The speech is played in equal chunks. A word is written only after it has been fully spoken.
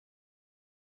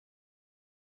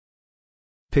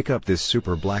Pick up this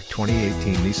super black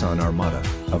 2018 Nissan Armada,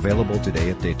 available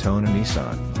today at Daytona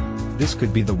Nissan. This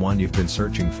could be the one you've been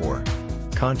searching for.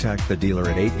 Contact the dealer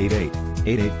at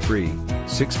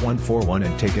 888-883-6141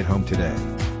 and take it home today.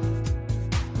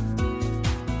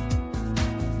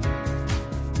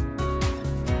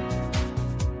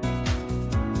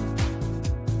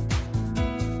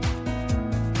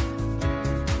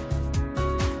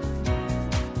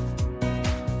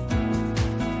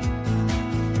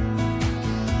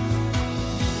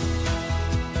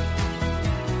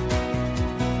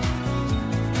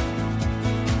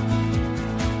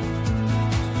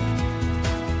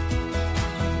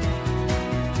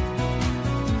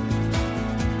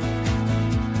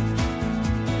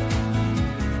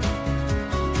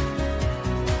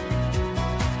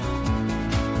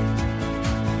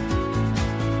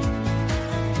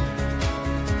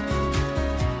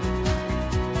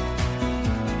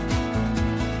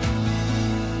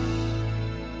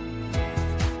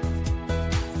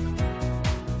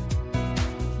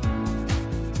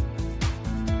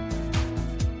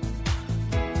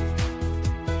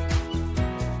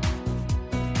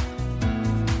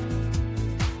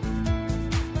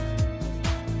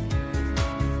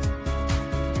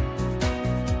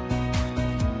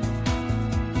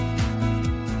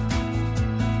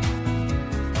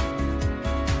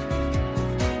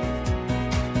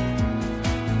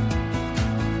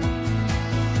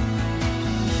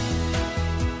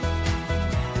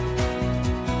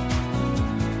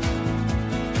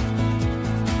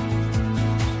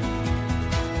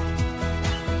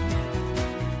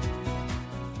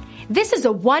 This is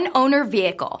a one-owner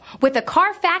vehicle with a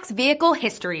CARFAX Vehicle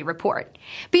History Report.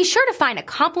 Be sure to find a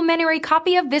complimentary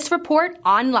copy of this report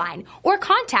online or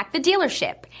contact the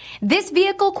dealership. This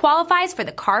vehicle qualifies for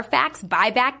the CARFAX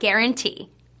Buyback Guarantee.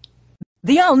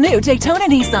 The all-new Daytona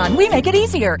Nissan. We make it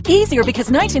easier. Easier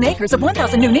because 19 acres of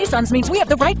 1,000 new Nissans means we have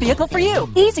the right vehicle for you.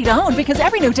 Easy to own because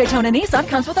every new Daytona Nissan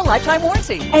comes with a lifetime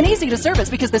warranty. And easy to service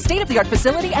because the state-of-the-art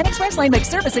facility and express lane makes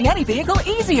servicing any vehicle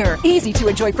easier. Easy to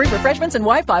enjoy free refreshments and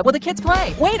Wi-Fi while the kids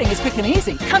play. Waiting is quick and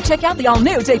easy. Come check out the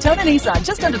all-new Daytona Nissan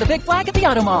just under the big flag at the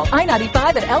Automall.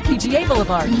 I-95 at LPGA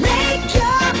Boulevard. Make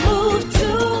your move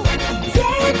to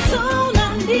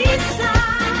Daytona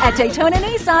Nissan. At Daytona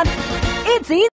Nissan, it's easy.